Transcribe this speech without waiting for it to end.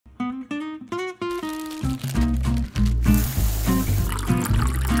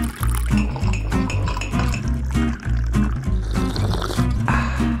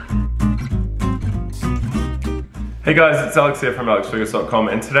Hey guys, it's Alex here from alexfergus.com,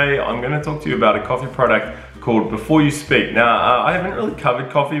 and today I'm going to talk to you about a coffee product called Beforeyouspeak. Now, I haven't really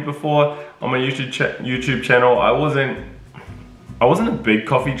covered coffee before on my YouTube channel. I wasn't a big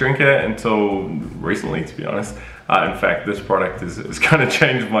coffee drinker until recently, to be honest. In fact, this product has kind of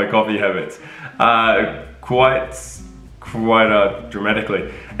changed my coffee habits quite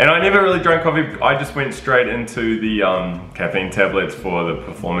dramatically. And I never really drank coffee. I just went straight into the caffeine tablets for the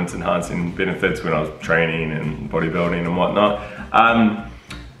performance enhancing benefits when I was training and bodybuilding and whatnot.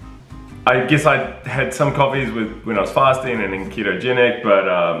 I guess I had some coffees when I was fasting and in ketogenic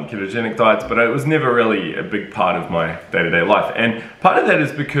diets, but it was never really a big part of my day-to-day life. And part of that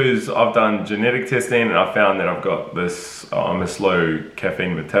is because I've done genetic testing and I found that I've got this, I'm a slow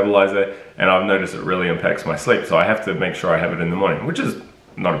caffeine metabolizer, and I've noticed it really impacts my sleep. So I have to make sure I have it in the morning, which is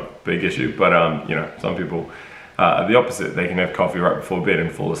not a big issue, but you know, some people are the opposite. They can have coffee right before bed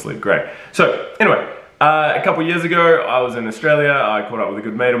and fall asleep great. So anyway, a couple years ago, I was in Australia. I caught up with a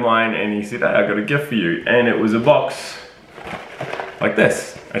good mate of mine, and he said, "Hey, I got a gift for you." And it was a box like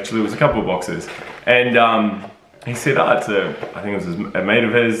this. Actually, it was a couple of boxes. And he said, "Oh, it's I think it was a mate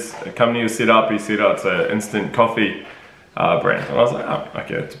of his, a company was set up." He said, "Oh, it's an instant coffee brand." And I was like, "Oh,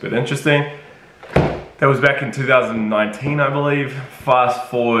 okay, it's a bit interesting." That was back in 2019, I believe. Fast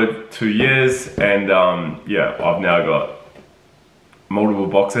forward 2 years, and yeah, I've now got multiple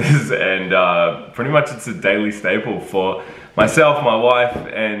boxes, and pretty much it's a daily staple for myself, my wife,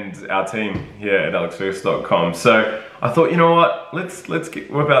 and our team here at alexfergus.com. So I thought, you know what, let's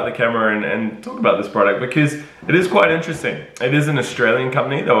whip out the camera and talk about this product, because it is quite interesting. It is an Australian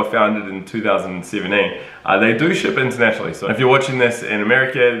company. They were founded in 2017. They do ship internationally, so if you're watching this in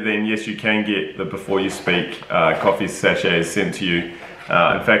America, then yes, you can get the Beforeyouspeak coffee sachets sent to you.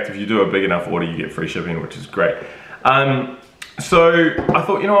 In fact, if you do a big enough order, you get free shipping, which is great. So I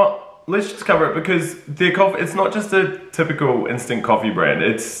thought, you know what, let's just cover it, because their coffee, it's not just a typical instant coffee brand.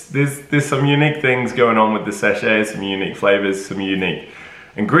 There's some unique things going on with the sachets, some unique flavors, some unique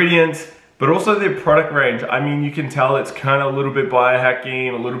ingredients, but also their product range. I mean, you can tell it's kind of a little bit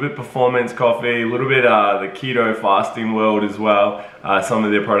biohacking, a little bit performance coffee, a little bit the keto fasting world as well. Some of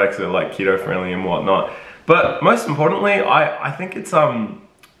their products are like keto friendly and whatnot. But most importantly, I think it's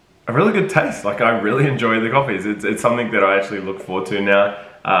a really good taste. Like, I really enjoy the coffees. It's something that I actually look forward to now,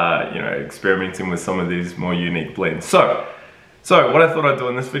 you know, experimenting with some of these more unique blends. So what I thought I'd do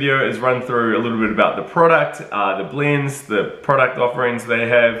in this video is run through a little bit about the product, the blends, the product offerings they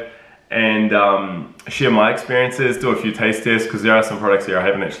have, and share my experiences, do a few taste tests, because there are some products here I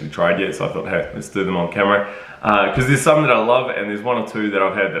haven't actually tried yet, so I thought, hey, let's do them on camera. Because there's some that I love, and there's one or two that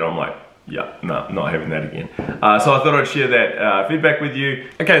I've had that I'm like, yeah, no, not having that again. So I thought I'd share that feedback with you.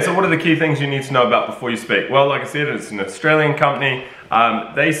 Okay, so what are the key things you need to know about Beforeyouspeak? Well, like I said, it's an Australian company.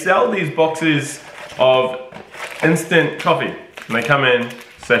 They sell these boxes of instant coffee, and they come in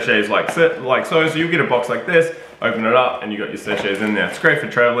sachets like so. So you get a box like this, open it up, and you got your sachets in there. It's great for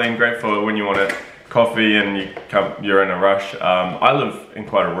traveling, great for when you want a coffee and you're in a rush. I live in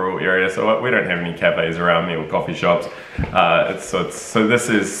quite a rural area, so we don't have any cafes around me or coffee shops. So this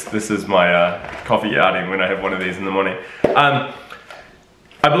is my coffee outing when I have one of these in the morning. I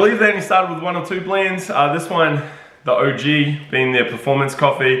believe they only started with 1 or 2 blends. This one, the OG, being their performance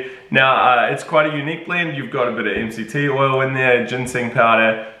coffee. Now, it's quite a unique blend. You've got a bit of MCT oil in there, ginseng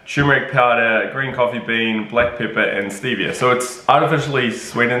powder, turmeric powder, green coffee bean, black pepper, and stevia. So it's artificially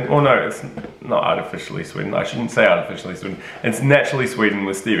sweetened. Well, no, it's not artificially sweetened. I shouldn't say artificially sweetened. It's naturally sweetened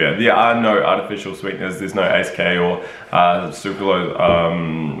with stevia. There are no artificial sweeteners. There's no ASK or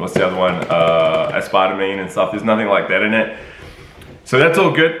sucralose, what's the other one? Aspartame and stuff. There's nothing like that in it. So that's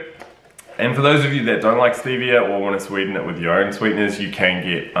all good. And for those of you that don't like stevia or want to sweeten it with your own sweeteners, you can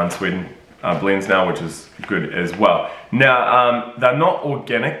get unsweetened blends now, which is good as well. Now, they're not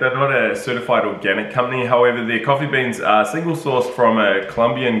organic. They're not a certified organic company. However, their coffee beans are single sourced from a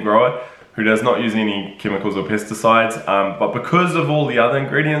Colombian grower who does not use any chemicals or pesticides. But because of all the other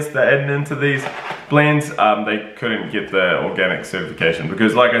ingredients they're adding into these blends, they couldn't get the organic certification.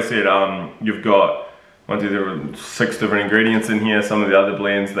 Because like I said, you've got 6 different ingredients in here. Some of the other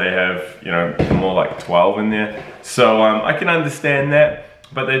blends, they have, you know, more like 12 in there. So I can understand that,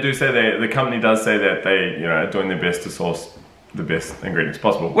 but they do say the company does say that they, you know, are doing their best to source the best ingredients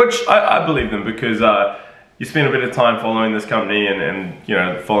possible, which I believe them, because you spend a bit of time following this company and you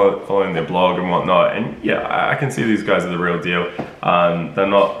know, following their blog and whatnot, and yeah, I can see these guys are the real deal.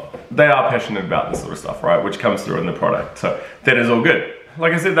 They are passionate about this sort of stuff, right, which comes through in the product, so that is all good.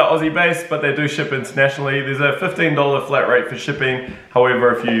 like I said, they're Aussie based, but they do ship internationally. There's a $15 flat rate for shipping.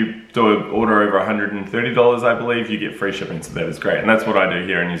 However, if you do an order over $130, I believe, you get free shipping, so that is great. And that's what I do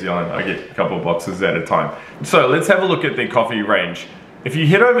here in New Zealand. I get a couple of boxes at a time. So let's have a look at their coffee range. If you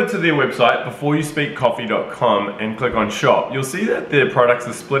head over to their website, beforeyouspeakcoffee.com, and click on shop, you'll see that their products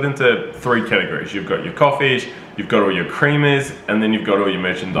are split into 3 categories. You've got your coffees, you've got all your creamers, and then you've got all your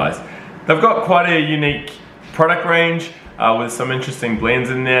merchandise. They've got quite a unique product range with some interesting blends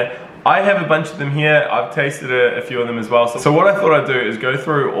in there. I have a bunch of them here. I've tasted a few of them as well. So what I thought I'd do is go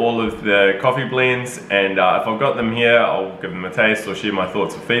through all of the coffee blends, and if I've got them here, I'll give them a taste or share my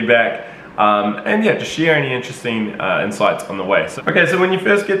thoughts or feedback. And yeah, just share any interesting insights on the way. So when you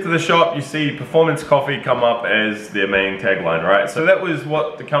first get to the shop, you see Performance Coffee come up as their main tagline, right? So that was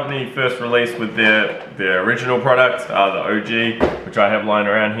what the company first released with their original product, the OG, which I have lying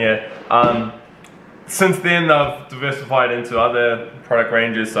around here. Since then, they've diversified into other product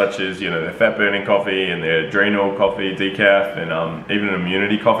ranges, such as, their fat burning coffee and their adrenal coffee, decaf, and even an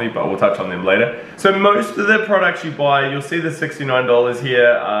immunity coffee, but we'll touch on them later. So most of the products you buy, you'll see the $69 here,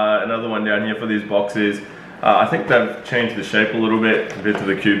 another one down here for these boxes. I think they've changed the shape a little bit compared to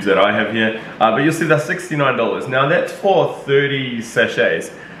the cubes that I have here, but you'll see that's $69. Now that's for 30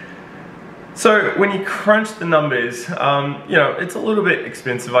 sachets. So when you crunch the numbers, it's a little bit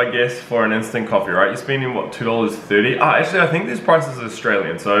expensive, I guess, for an instant coffee, right? You're spending, what, $2.30? Actually, I think this price is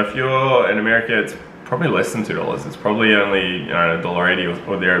Australian. So if you're in America, it's probably less than $2. It's probably only, $1.80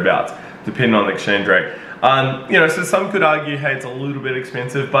 or thereabouts, depending on the exchange rate. So some could argue, hey, it's a little bit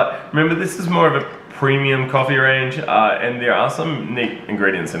expensive, but remember, this is more of a premium coffee range, and there are some neat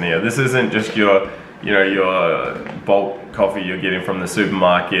ingredients in here. This isn't just your bulk coffee you're getting from the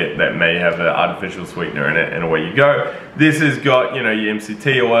supermarket that may have an artificial sweetener in it, and away you go. This has got, your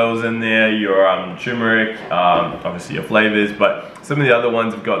MCT oils in there, your turmeric, obviously your flavors, but some of the other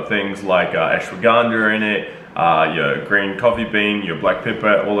ones have got things like ashwagandha in it, your green coffee bean, your black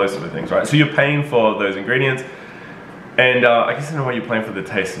pepper, all those sort of things, right? So you're paying for those ingredients, and I guess in a way you're paying for the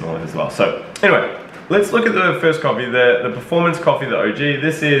taste and all that as well. So anyway, let's look at the first coffee, the Performance Coffee, the OG.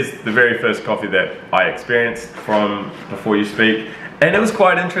 This is the very first coffee that I experienced from Before You Speak. And it was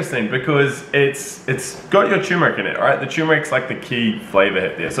quite interesting because it's got your turmeric in it, right? The turmeric's like the key flavor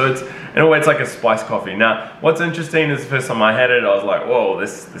hit there. So it's, in a way, it's like a spice coffee. Now, what's interesting is the first time I had it, I was like, whoa,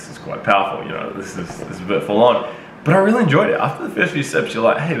 this is quite powerful, this is a bit full on. But I really enjoyed it. After the first few sips, you're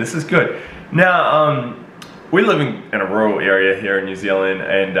like, hey, this is good. Now, we live in a rural area here in New Zealand,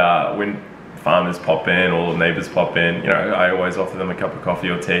 and when farmers pop in or neighbors pop in, I always offer them a cup of coffee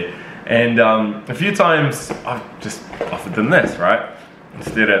or tea. And a few times I've just offered them this, right?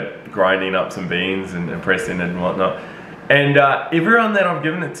 Instead of grinding up some beans and pressing it and whatnot. And everyone that I've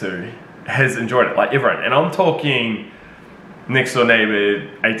given it to has enjoyed it, like everyone. And I'm talking next door neighbor,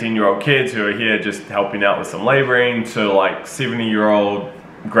 18-year-old kids who are here just helping out with some laboring, to like 70-year-old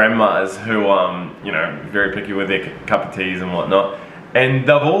grandmas who, very picky with their cup of teas and whatnot. And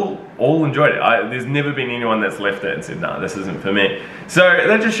they've all enjoyed it. There's never been anyone that's left it and said, nah, this isn't for me. So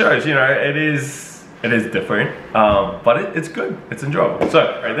that just shows, it is different, but it's good, it's enjoyable.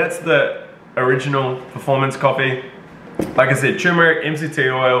 So that's the original Performance Coffee. Like I said, turmeric,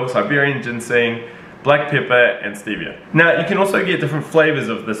 MCT oil, Siberian ginseng, black pepper, and stevia. Now you can also get different flavors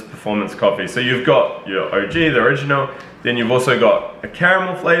of this Performance Coffee. So you've got your OG, the original, then you've also got a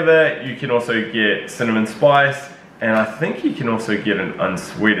caramel flavor, you can also get cinnamon spice, and I think you can also get an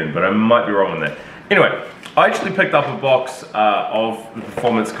unsweetened, but I might be wrong on that. Anyway, I actually picked up a box of the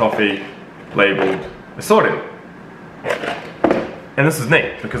Performance Coffee labeled assorted. And this is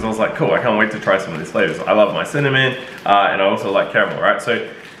neat because I was like, cool, I can't wait to try some of these flavors. I love my cinnamon, and I also like caramel, right? So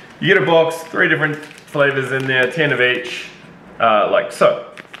you get a box, 3 different flavors in there, 10 of each, like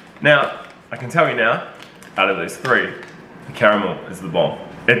so. Now, I can tell you now, out of those 3, the caramel is the bomb.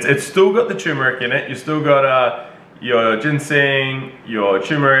 It's still got the turmeric in it, you still got your ginseng, your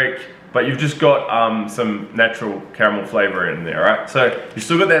turmeric, but you've just got some natural caramel flavor in there, right? So you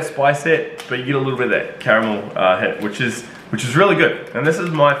still got that spice hit, but you get a little bit of that caramel hit, which is really good. And this is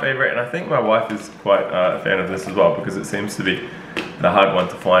my favorite, and I think my wife is quite a fan of this as well, because it seems to be the hard one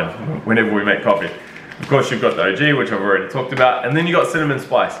to find whenever we make coffee. Of course, you've got the OG, which I've already talked about, and then you got cinnamon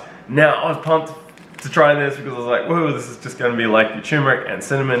spice. Now, I was pumped to try this because I was like, whoa, this is just gonna be like the turmeric and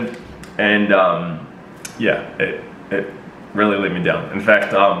cinnamon, and yeah, it really let me down. In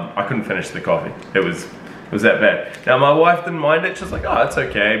fact, I couldn't finish the coffee. It was that bad. Now my wife didn't mind it. She was like, oh, it's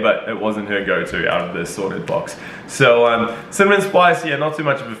okay, but it wasn't her go-to out of this sorted box. So cinnamon spice, yeah, not too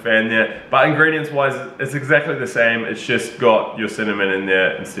much of a fan there, but ingredients-wise, it's exactly the same. It's just got your cinnamon in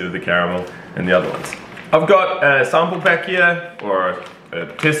there instead of the caramel and the other ones. I've got a sample pack here, or a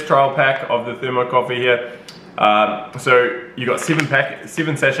test trial pack of the Thermo coffee here. So you got 7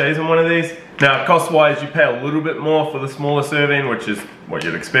 sachets in one of these. Now cost wise you pay a little bit more for the smaller serving, which is what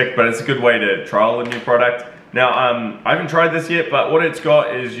you'd expect, but it's a good way to trial a new product. Now I haven't tried this yet, but what it's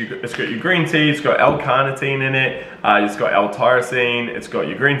got is it's got your green tea, it's got L-carnitine in it, it's got L-tyrosine, it's got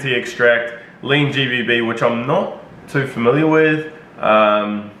your green tea extract, lean GBB, which I'm not too familiar with.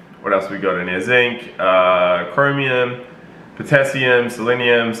 What else we got in here? Zinc, chromium, potassium,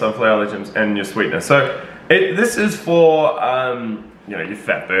 selenium, sunflower lectins, and your sweetener. So this is for you know, your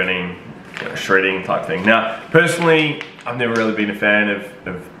fat burning, you know, shredding type thing. Now personally, I've never really been a fan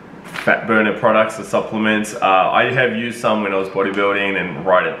of fat burner products or supplements. I have used some when I was bodybuilding, and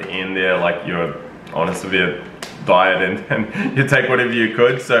right at the end there, like you're on a severe diet and you take whatever you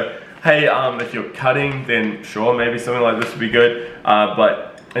could. So hey, if you're cutting, then sure, maybe something like this would be good,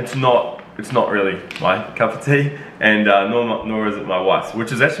 but it's not really my cup of tea, and nor is it my wife's,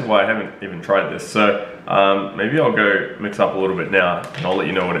 which is actually why I haven't even tried this. So maybe I'll go mix up a little bit now, and I'll let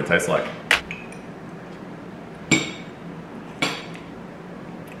you know what it tastes like.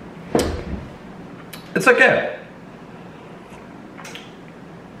 It's okay.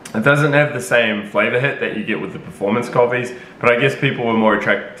 It doesn't have the same flavor hit that you get with the performance coffees, but I guess people were more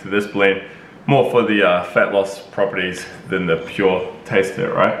attracted to this blend more for the fat loss properties than the pure taste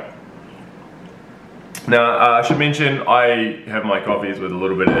hit, right? Now I should mention I have my coffees with a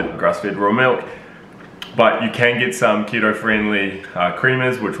little bit of grass-fed raw milk, but you can get some keto-friendly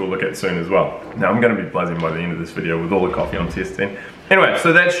creamers, which we'll look at soon as well. Now I'm going to be buzzing by the end of this video with all the coffee I'm testing. Anyway,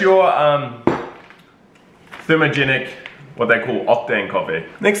 so that's your thermogenic, what they call octane coffee.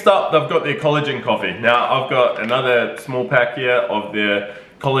 Next up, they've got their collagen coffee. Now I've got another small pack here of their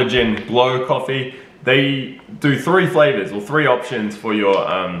collagen glow coffee. They do 3 flavors or 3 options for your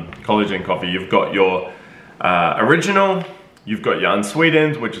collagen coffee. You've got your original, you've got your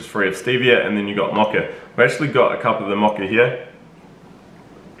unsweetened, which is free of stevia, and then you've got mocha. I've actually got a cup of the mocha here,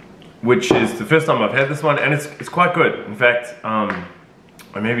 which is the first time I've had this one, and it's quite good. In fact,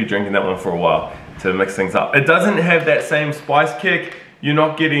 I may be drinking that one for a while to mix things up. It doesn't have that same spice kick. You're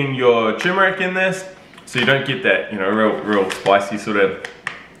not getting your turmeric in this, so you don't get that, you know, real spicy sort of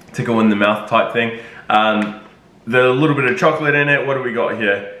tickle in the mouth type thing. The little bit of chocolate in it. What do we got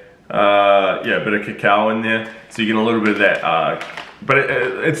here? Yeah, a bit of cacao in there, so you get a little bit of that. But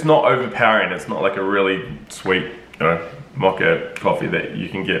it's not overpowering. It's not like a really sweet, you know, mocha coffee that you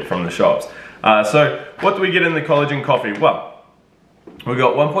can get from the shops. So what do we get in the collagen coffee? Well, we've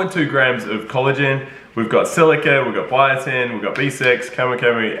got 1.2 grams of collagen, we've got silica, we've got biotin, we've got B6,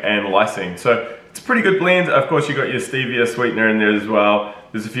 camu and lysine. So it's a pretty good blend. Of course, you've got your stevia sweetener in there as well.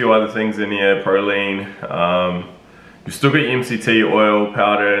 There's a few other things in here, proline. You've still got your MCT oil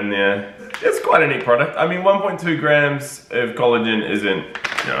powder in there. It's quite a neat product. I mean, 1.2 grams of collagen isn't,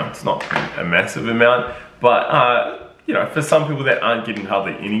 you know, it's not a massive amount, but you know, for some people that aren't getting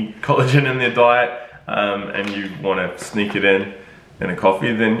hardly any collagen in their diet, and you want to sneak it in a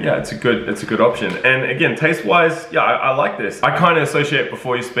coffee, then yeah, it's a good option. And again, taste wise, yeah, I like this. I kind of associate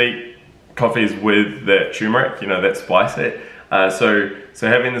Beforeyouspeak coffees with that turmeric, you know, that spice it. So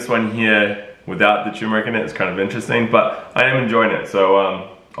having this one here without the turmeric in it is kind of interesting, but I am enjoying it,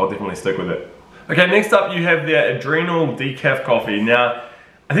 so I'll definitely stick with it. Okay, next up you have their Adrenal Decaf Coffee. Now,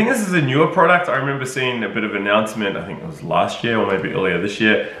 I think this is a newer product. I remember seeing a bit of an announcement, I think it was last year or maybe earlier this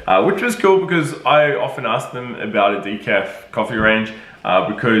year, which was cool because I often ask them about a decaf coffee range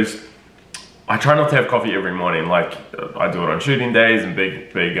because I try not to have coffee every morning. Like I do it on shooting days and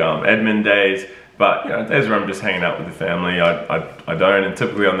big admin days, but you know, days where I'm just hanging out with the family, I don't, and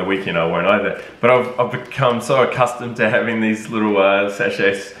typically on the weekend I won't either. But I've become so accustomed to having these little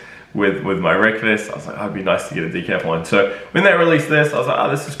sachets with my breakfast. I was like, oh, it'd be nice to get a decaf one. So when they released this, I was like, oh,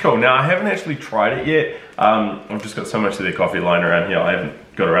 this is cool. Now I haven't actually tried it yet. I've just got so much of their coffee lying around here. I haven't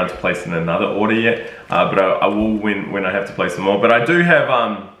got around to placing another order yet, but I will when I have to place them more. But I do have,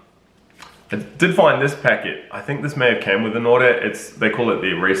 I did find this packet. I think this may have came with an order. They call it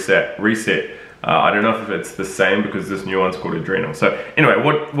the reset. I don't know if it's the same because this new one's called Adrenal. So anyway,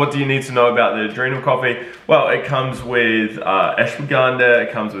 what do you need to know about the Adrenal coffee? Well, it comes with ashwagandha,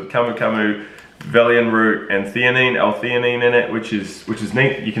 it comes with camu, valerian root, and theanine, L-theanine in it, which is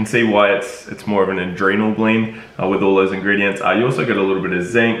neat. You can see why it's more of an adrenal blend with all those ingredients. You also get a little bit of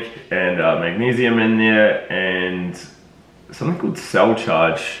zinc and magnesium in there, and something called Cell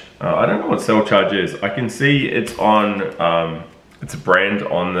Charge. I don't know what Cell Charge is. I can see it's on, it's a brand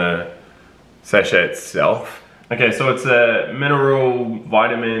on the sachet itself. Okay, so it's a mineral,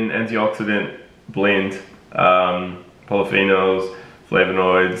 vitamin, antioxidant blend, polyphenols,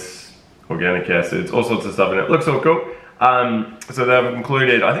 flavonoids, organic acids, all sorts of stuff in it. Looks all cool. So they've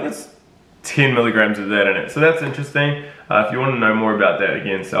included, I think it's 10 milligrams of that in it. So that's interesting. If you want to know more about that,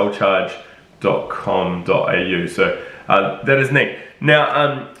 again, cellcharge.com.au. So that is neat.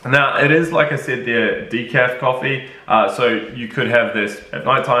 Now, now it is, like I said, their decaf coffee. So you could have this at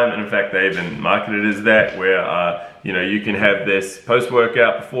nighttime, and in fact, they even market it as that, where you know, you can have this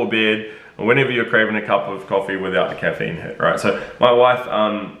post-workout, before bed, or whenever you're craving a cup of coffee without the caffeine hit, right? So my wife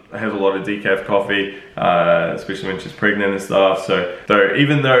has a lot of decaf coffee, especially when she's pregnant and stuff. So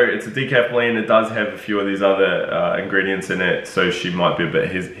even though it's a decaf blend, it does have a few of these other ingredients in it, so she might be a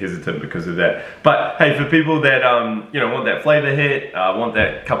bit hesitant because of that. But hey, for people that you know, want that flavor hit, want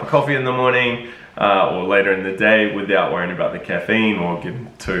that cup of coffee in the morning or later in the day without worrying about the caffeine or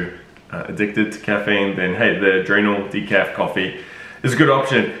getting too addicted to caffeine, then hey, the Adrenal Decaf Coffee is a good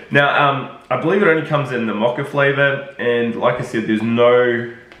option. Now, I believe it only comes in the mocha flavor, and like I said, there's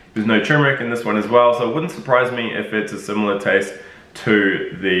no turmeric in this one as well, so it wouldn't surprise me if it's a similar taste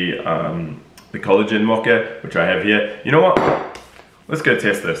to the collagen mocha, which I have here. You know what? Let's go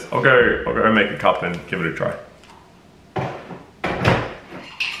test this. I'll go make a cup and give it a try.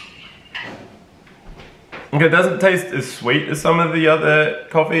 Okay, it doesn't taste as sweet as some of the other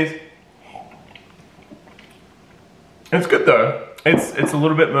coffees. It's good though. It's a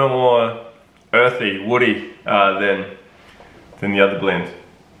little bit more earthy, woody than the other blend.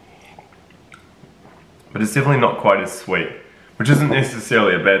 But it's definitely not quite as sweet, which isn't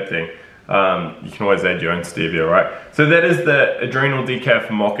necessarily a bad thing. You can always add your own stevia, right? So that is the Adrenal Decaf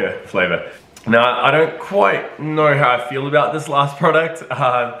Mocha flavor. Now, I don't quite know how I feel about this last product.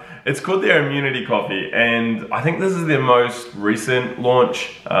 It's called their Immunity Coffee, and I think this is their most recent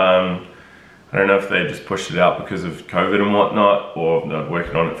launch. I don't know if they just pushed it out because of COVID and whatnot, or they're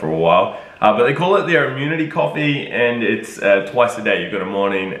working on it for a while. But they call it their Immunity Coffee, and it's twice a day. You've got a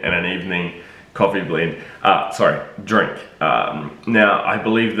morning and an evening coffee blend. Drink. Now, I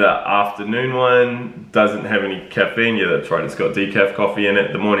believe the afternoon one doesn't have any caffeine. Yeah, that's right. It's got decaf coffee in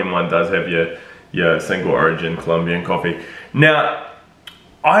it. The morning one does have your single origin Colombian coffee. Now,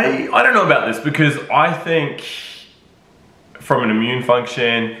 I don't know about this, because I think from an immune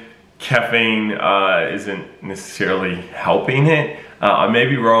function, caffeine isn't necessarily helping it. I may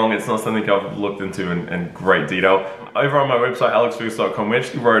be wrong, it's not something I've looked into in great detail. Over on my website, alexfergus.com, we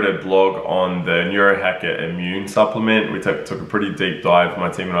actually wrote a blog on the Neurohacker Immune supplement. We took a pretty deep dive, my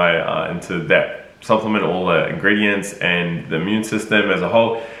team and I, into that supplement, all the ingredients and the immune system as a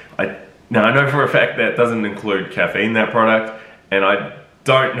whole. Now I know for a fact that doesn't include caffeine, that product, and I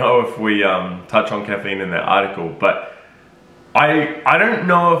don't know if we touch on caffeine in that article, but I don't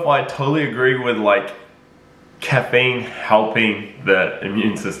know if I totally agree with like caffeine helping the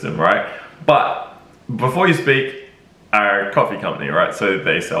immune system, right? But Beforeyouspeak are a coffee company, right? So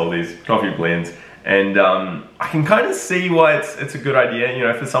they sell these coffee blends, and I can kind of see why it's a good idea, you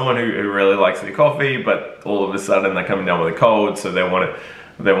know, for someone who really likes their coffee, but all of a sudden they're coming down with a cold, so they want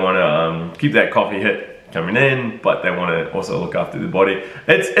to keep that coffee hit coming in, but they want to also look after the body.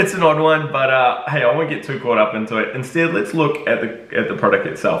 It's an odd one, but hey, I won't get too caught up into it. Instead, let's look at the product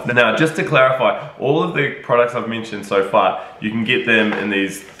itself. Now, just to clarify, all of the products I've mentioned so far, you can get them in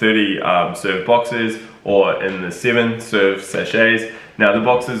these 30 serve boxes or in the 7 serve sachets. Now, the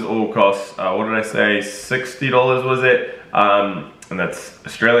boxes all cost, what did I say, $60 was it? And that's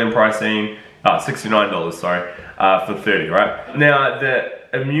Australian pricing, $69, sorry, for 30, right? Now, the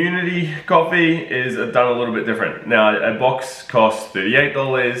Immunity Coffee is done a little bit different. Now, a box costs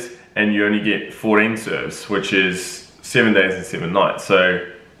 $38 and you only get 14 serves, which is 7 days and 7 nights. So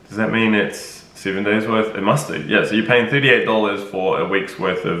does that mean it's 7 days worth? It must do, yeah. So you're paying $38 for a week's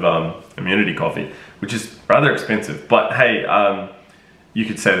worth of Immunity Coffee, which is rather expensive. But hey, you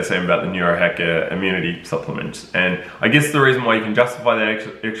could say the same about the Neurohacker immunity supplements. And I guess the reason why you can justify that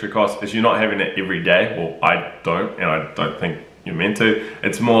extra cost is you're not having it every day. Well, I don't, and I don't think you're meant to.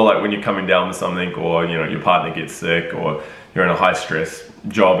 It's more like when you're coming down with something, or you know, your partner gets sick, or you're in a high stress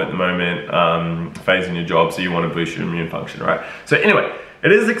job at the moment, phase in your job, so you want to boost your immune function, right? So anyway,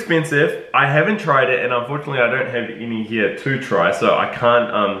 it is expensive. I haven't tried it, and unfortunately I don't have any here to try, so I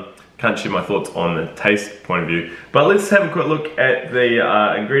can't share my thoughts on the taste point of view. But let's have a quick look at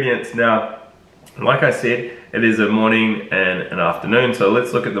the ingredients. Now, like I said, it is a morning and an afternoon, so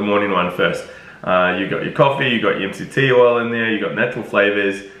let's look at the morning one first. You got your coffee, you got your MCT oil in there, you got natural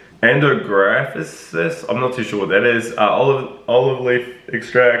flavors, andrographis, I'm not too sure what that is, olive leaf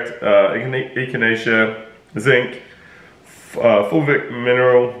extract, echinacea, zinc, fulvic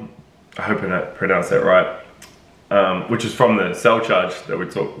mineral, I hope I pronounced that right, which is from the cell charge that we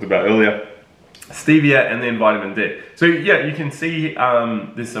talked about earlier, stevia, and then vitamin D. So yeah, you can see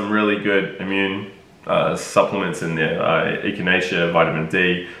there's some really good immune supplements in there, echinacea, vitamin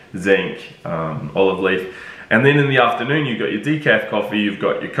D, zinc, olive leaf. And then in the afternoon, you've got your decaf coffee, you've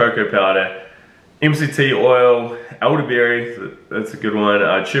got your cocoa powder, MCT oil, elderberry, that's a good one,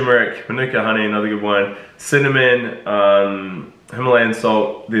 turmeric, manuka honey, another good one, cinnamon, Himalayan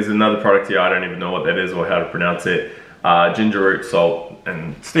salt, there's another product here, I don't even know what that is or how to pronounce it, ginger root salt,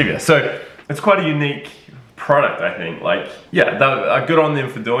 and stevia. So it's quite a unique product, I think. Like, yeah, they're good on them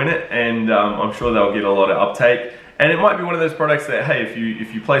for doing it, and I'm sure they'll get a lot of uptake. And it might be one of those products that, hey, if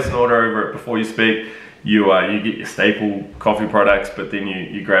you place an order over at Beforeyouspeak, you get your staple coffee products, but then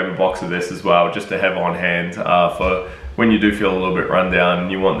you grab a box of this as well, just to have on hand for when you do feel a little bit run down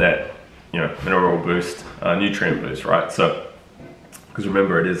and you want that, mineral boost, nutrient boost, right? So, because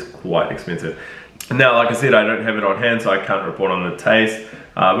remember, it is quite expensive. Now, like I said, I don't have it on hand, so I can't report on the taste,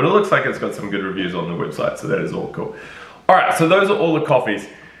 but it looks like it's got some good reviews on the website, so that is all cool. All right, so those are all the coffees.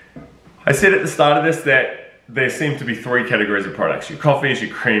 I said at the start of this that there seem to be three categories of products: your coffees,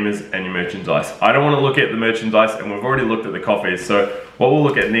 your creamers, and your merchandise. I don't want to look at the merchandise, and we've already looked at the coffees, so what we'll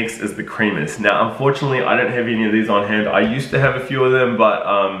look at next is the creamers. Now, unfortunately, I don't have any of these on hand. I used to have a few of them,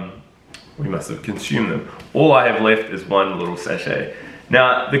 but we must have consumed them. All I have left is one little sachet.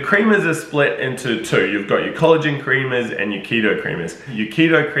 Now, the creamers are split into two. You've got your collagen creamers and your keto creamers. Your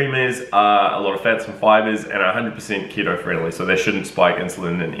keto creamers are a lot of fats and fibers and are 100% keto friendly, so they shouldn't spike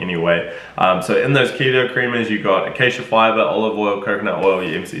insulin in any way. So in those keto creamers, you've got acacia fiber, olive oil, coconut oil,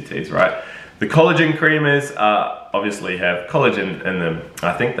 your MCTs, right? The collagen creamers obviously have collagen in them.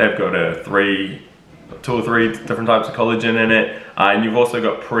 I think they've got two or three different types of collagen in it, and you've also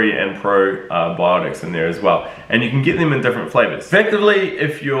got pre and probiotics in there as well, and you can get them in different flavors. Effectively,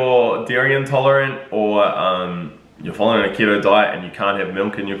 if you're dairy intolerant or you're following a keto diet and you can't have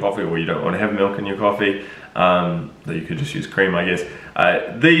milk in your coffee, or you don't want to have milk in your coffee, that you could just use cream, I guess,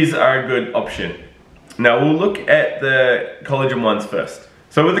 these are a good option. Now we'll look at the collagen ones first.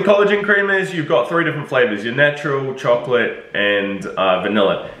 So with the collagen creamers, you've got three different flavors: your natural, chocolate, and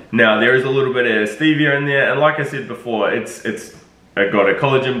vanilla. Now there is a little bit of stevia in there, and like I said before, it's got a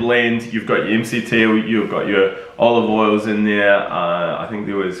collagen blend. You've got your MCT, you've got your olive oils in there. I think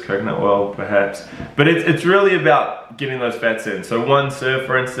there was coconut oil perhaps, but it's really about getting those fats in. So one serve,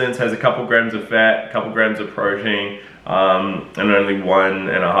 for instance, has a couple grams of fat, a couple grams of protein, and only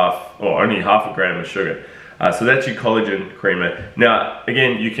 1.5 or only half a gram of sugar. So that's your collagen creamer. Now,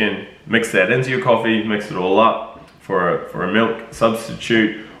 again, you can mix that into your coffee, mix it all up for a milk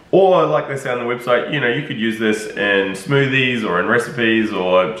substitute, or like they say on the website, you could use this in smoothies or in recipes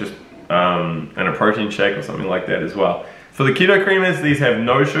or just in a protein shake or something like that as well. For the keto creamers, these have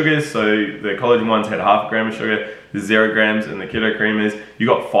no sugars, so the collagen ones had half a gram of sugar. There's 0 grams in the keto creamers. You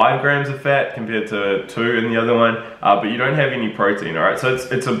got 5 grams of fat compared to 2 in the other one, but you don't have any protein, all right? So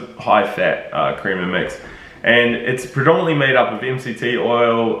it's a high fat creamer mix. And it's predominantly made up of MCT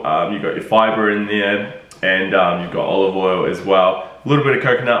oil, you've got your fiber in there, and you've got olive oil as well, a little bit of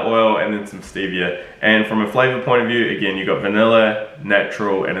coconut oil, and then some stevia. And from a flavor point of view, again, you've got vanilla,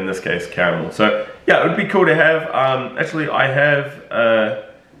 natural, and in this case, caramel. So yeah, it would be cool to have. Actually, I have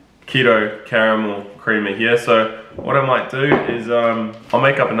a keto caramel creamer here, so what I might do is I'll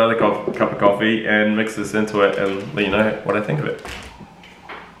make up another cup of coffee and mix this into it and let you know what I think of it.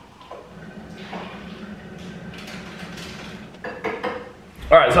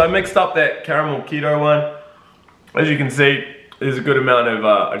 Alright, so I mixed up that caramel keto one. As you can see, there's a good amount of,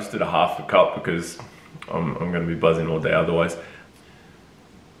 I just did a half a cup because I'm going to be buzzing all day otherwise.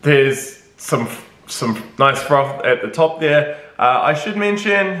 There's some nice froth at the top there. I should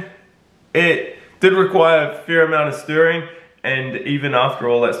mention, it did require a fair amount of stirring, and even after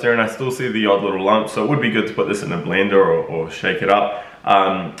all that stirring, I still see the odd little lump, so it would be good to put this in a blender or shake it up.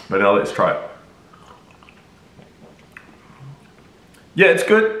 But now let's try it. Yeah, it's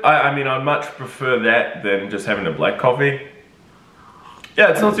good. I mean, I much prefer that than just having a black coffee.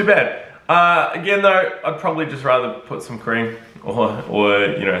 Yeah, it's not too bad. Again though, I'd probably just rather put some cream or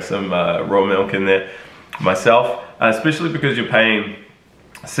some raw milk in there myself, especially because you're paying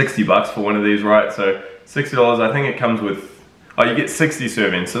 60 bucks for one of these, right? So $60, I think it comes with, you get 60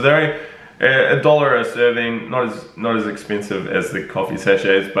 servings. So they're $1 a serving, not as expensive as the coffee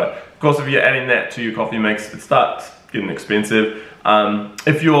sachets, but of course if you're adding that to your coffee mix, it starts getting expensive.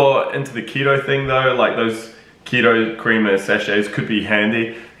 If you're into the keto thing though, like those keto creamer sachets could be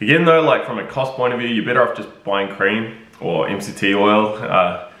handy. Again though, like from a cost point of view, you're better off just buying cream or MCT oil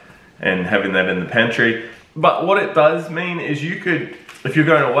and having that in the pantry. But what it does mean is you could, if you're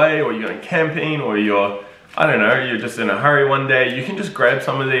going away or you're going camping or you're, I don't know, you're just in a hurry one day, you can just grab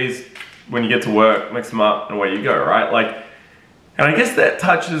some of these when you get to work, mix them up, and away you go, right? Like, And I guess that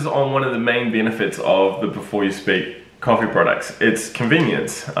touches on one of the main benefits of the Before You Speak coffee products. It's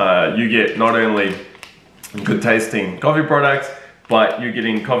convenience. You get not only good tasting coffee products, but you're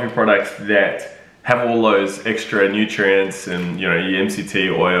getting coffee products that have all those extra nutrients and, you know, your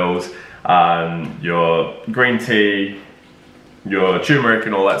MCT oils, your green tea, your turmeric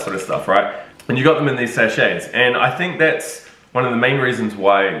and all that sort of stuff, right? And you got them in these sachets. And I think that's one of the main reasons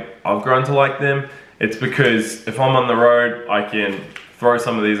why I've grown to like them. It's because if I'm on the road, I can throw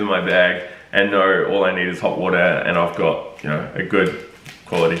some of these in my bag and know all I need is hot water and I've got, you know, a good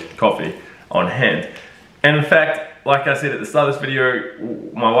quality coffee on hand. And in fact, like I said at the start of this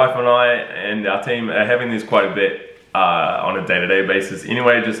video, my wife and I and our team are having these quite a bit on a day-to-day basis.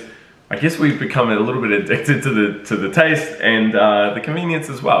 Anyway, just I guess we've become a little bit addicted to the taste and the convenience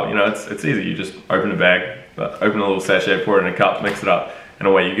as well. You know, it's easy. You just open a bag, open a little sachet, pour it in a cup, mix it up, and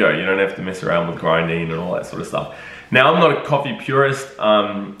away you go. You don't have to mess around with grinding and all that sort of stuff. Now, I'm not a coffee purist,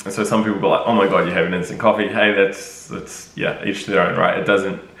 so some people go like, "Oh my God, you have an instant coffee." Hey, that's yeah, each to their own, right?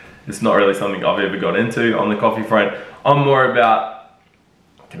 It's not really something I've ever got into on the coffee front. I'm more about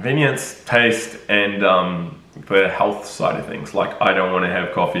convenience, taste, and the health side of things. Like, I don't want to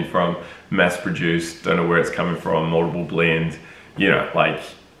have coffee from mass-produced, don't know where it's coming from, multiple blend. You know, like,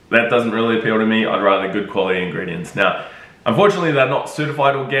 that doesn't really appeal to me. I'd rather good quality ingredients. Now, unfortunately, they're not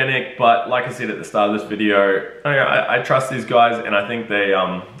certified organic, but like I said at the start of this video, I trust these guys, and I think they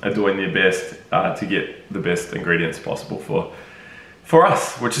are doing their best to get the best ingredients possible for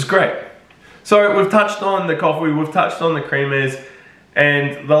us, which is great. So we've touched on the coffee, we've touched on the creamers,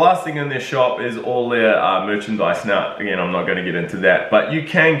 and the last thing in their shop is all their merchandise. Now, again, I'm not going to get into that, but you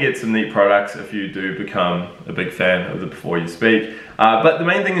can get some neat products if you do become a big fan of the Before You Speak. But the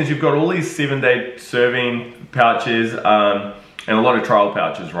main thing is you've got all these 7-day serving pouches and a lot of trial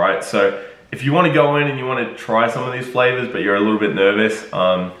pouches, right? So if you want to go in and you want to try some of these flavors, but you're a little bit nervous, you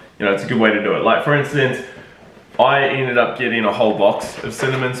know, it's a good way to do it. Like, for instance, I ended up getting a whole box of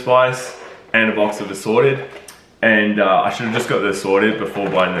cinnamon spice and a box of assorted. And I should have just got the assorted before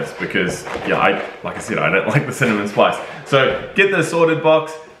buying this because, yeah, like I said, I don't like the cinnamon spice. So get the assorted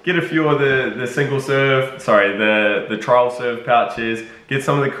box, get a few of the single serve, sorry, the trial serve pouches, get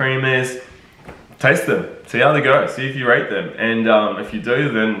some of the creamers, taste them, see how they go, see if you rate them. And if you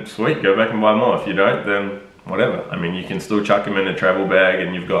do, then sweet, go back and buy more. If you don't, then whatever. I mean, you can still chuck them in a travel bag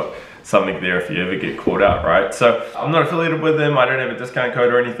and you've got something there if you ever get caught out, right? So I'm not affiliated with them. I don't have a discount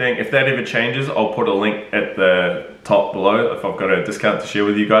code or anything. If that ever changes, I'll put a link at the top below if I've got a discount to share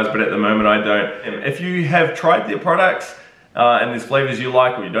with you guys, but at the moment I don't. If you have tried their products and there's flavors you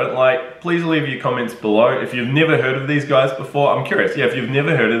like or you don't like, please leave your comments below. If you've never heard of these guys before, I'm curious. Yeah, if you've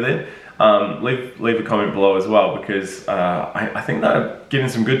never heard of them, leave a comment below as well, because I think they're getting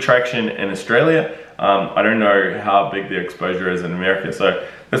some good traction in Australia. I don't know how big their exposure is in America, so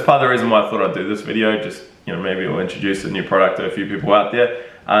that's part of the reason why I thought I'd do this video. Just, you know, maybe it'll introduce a new product to a few people out there.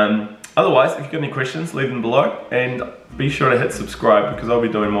 Otherwise, if you've got any questions, leave them below, and be sure to hit subscribe because I'll be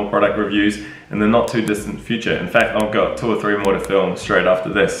doing more product reviews in the not too distant future. In fact, I've got 2 or 3 more to film straight after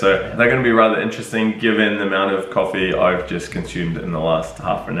this, so they're going to be rather interesting given the amount of coffee I've just consumed in the last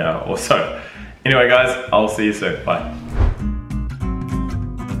half an hour or so. Anyway guys, I'll see you soon. Bye.